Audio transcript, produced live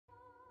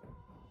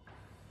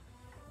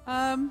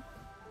Um,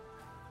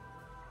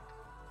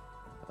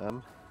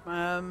 Um,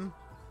 um,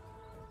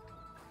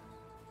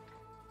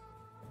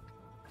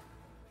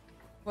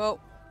 well,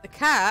 the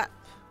cap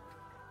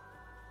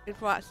is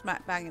right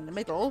smack bang in the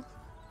middle.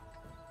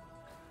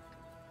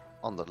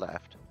 on the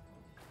left.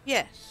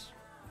 Yes.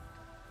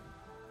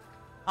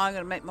 I'm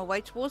going to make my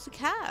way towards the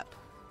cap.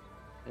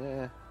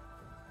 Yeah.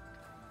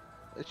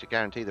 At least you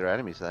guarantee there are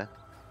enemies there.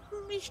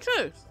 It's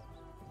true.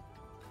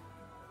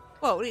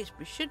 Well, at least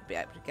we should be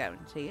able to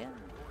guarantee it.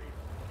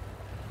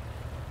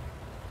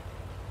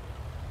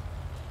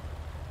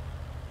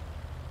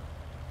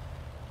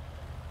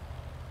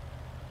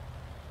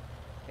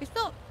 It's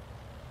not...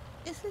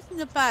 This isn't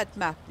a bad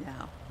map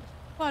now.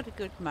 It's quite a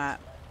good map.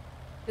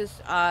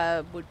 Because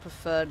I would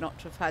prefer not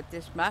to have had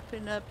this map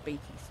in a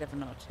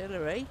BT7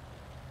 artillery.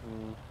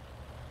 Mm.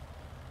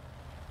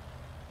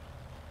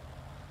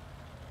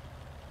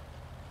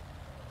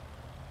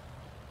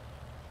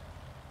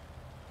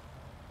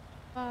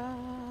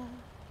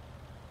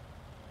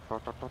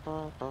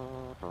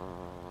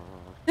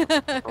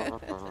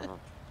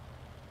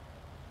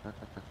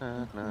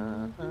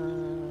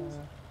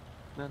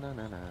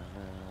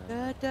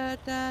 Da da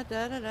da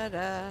da da da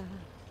da.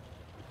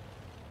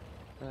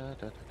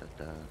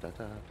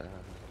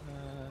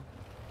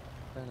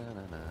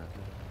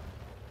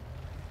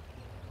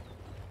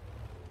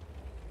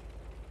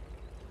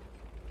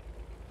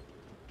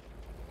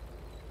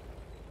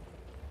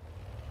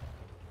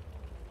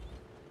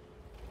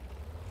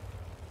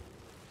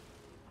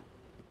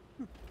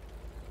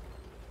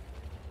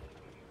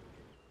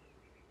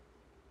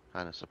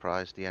 Kind of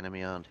surprised the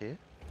enemy aren't here.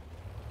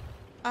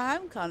 I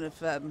am kind of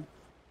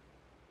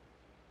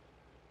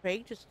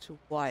intrigued as to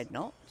why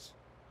not.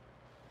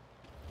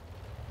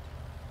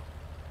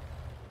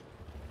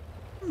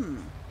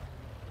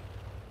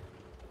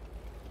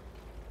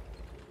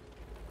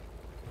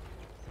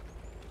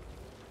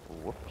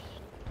 Whoops.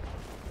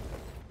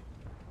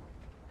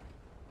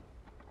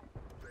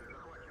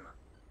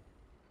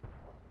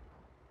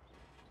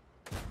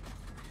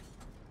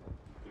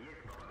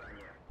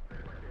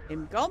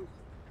 Him gone.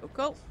 Go,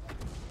 go.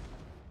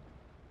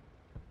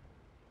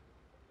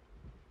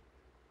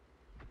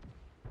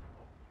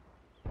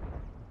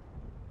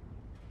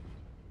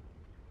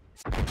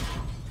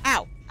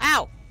 Ow!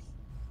 Ow!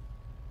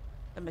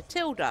 The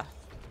Matilda.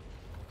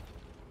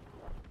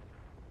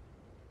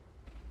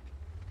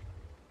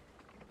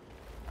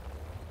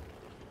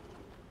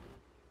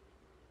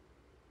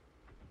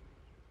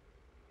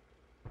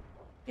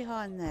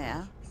 Behind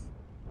there.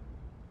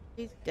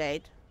 He's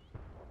dead.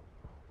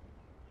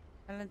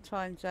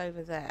 Valentine's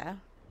over there.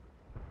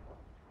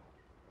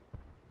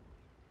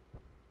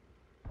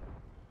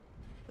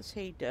 What's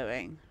he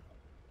doing?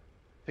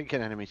 I think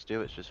an enemy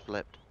Stuart's just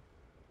flipped.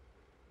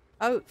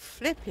 Oh,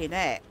 flipping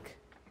heck.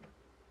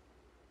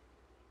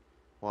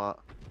 What?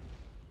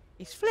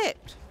 He's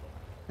flipped.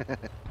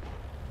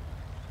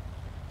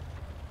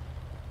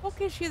 What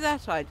gives you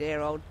that idea,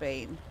 old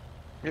bean?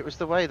 It was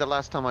the way the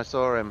last time I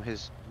saw him,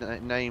 his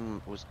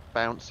name was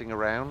bouncing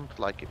around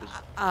like it was.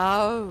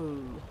 Oh.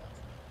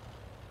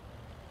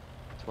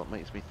 That's what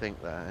makes me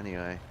think that,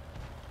 anyway.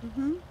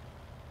 Mm-hmm.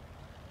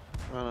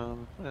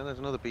 Yeah, there's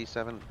another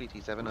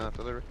BT7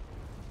 artillery.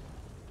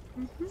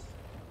 Mm-hmm.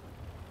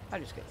 I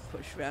just get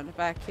pushed around the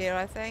back here,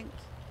 I think.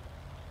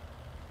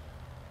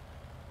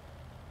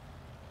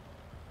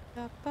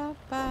 Ba, ba,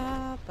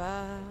 ba,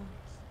 ba.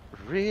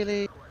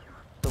 Really?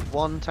 The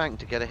one tank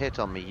to get a hit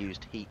on me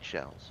used heat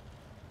shells.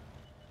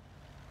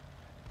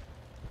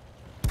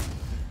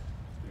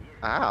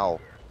 Ow!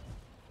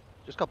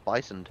 Just got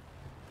bisoned.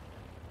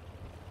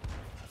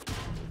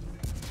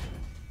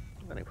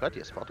 Getting plenty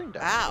of spotting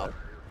damage. Ow. Though.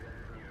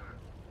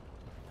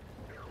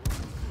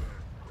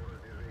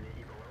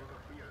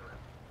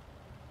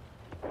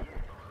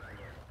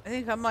 I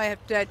think I might have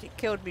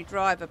killed me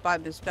driver by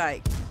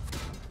mistake.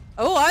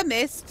 Oh, I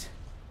missed.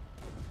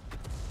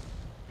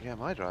 Yeah,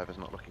 my driver's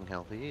not looking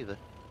healthy either.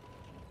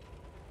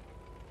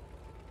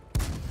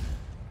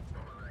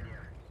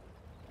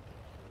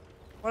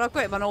 Well, I've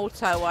got him on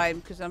auto aim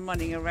because I'm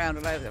running around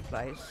all over the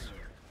place.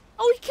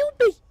 Oh, he killed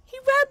me! He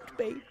rammed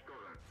me!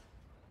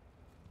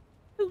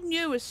 Who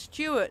knew a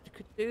Stuart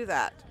could do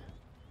that?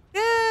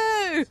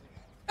 No!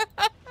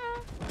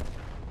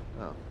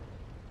 Oh.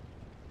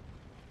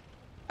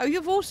 Oh,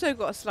 you've also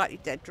got a slightly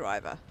dead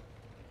driver.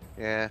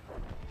 Yeah.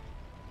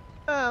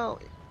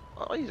 Well,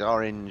 he's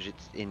orange,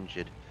 it's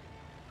injured.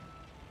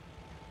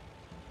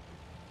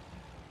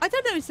 I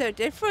don't know, it's so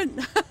different.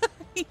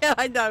 Yeah,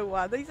 I know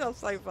one. These are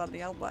so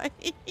funny, aren't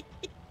they?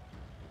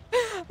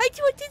 I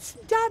did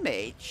some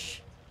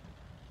damage.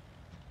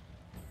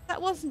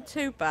 That wasn't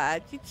too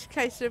bad. It's a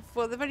case of,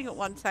 well, they've only got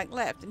one tank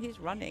left and he's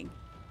running.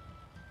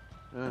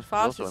 As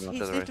fast as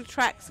his little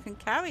tracks can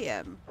carry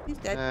him. He's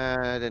dead.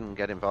 I didn't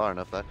get him far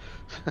enough though.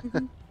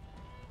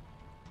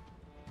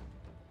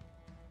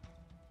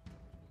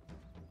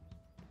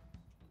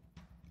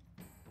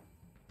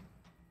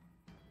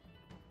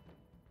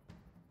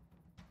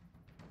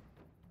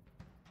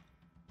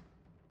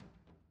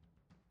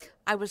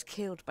 I was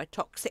killed by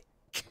toxic.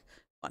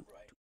 1,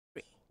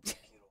 2, 3.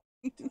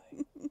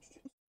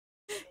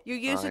 You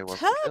use a I wasn't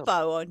killed.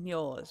 turbo on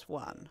yours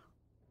one.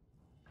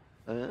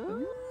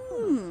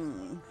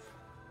 Oh.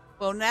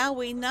 Well, now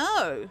we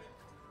know.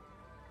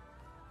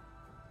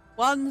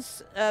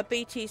 One's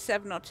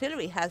BT7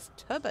 artillery has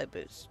turbo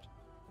boost.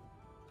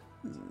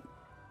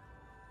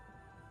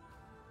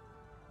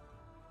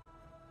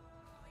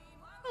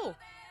 Oh,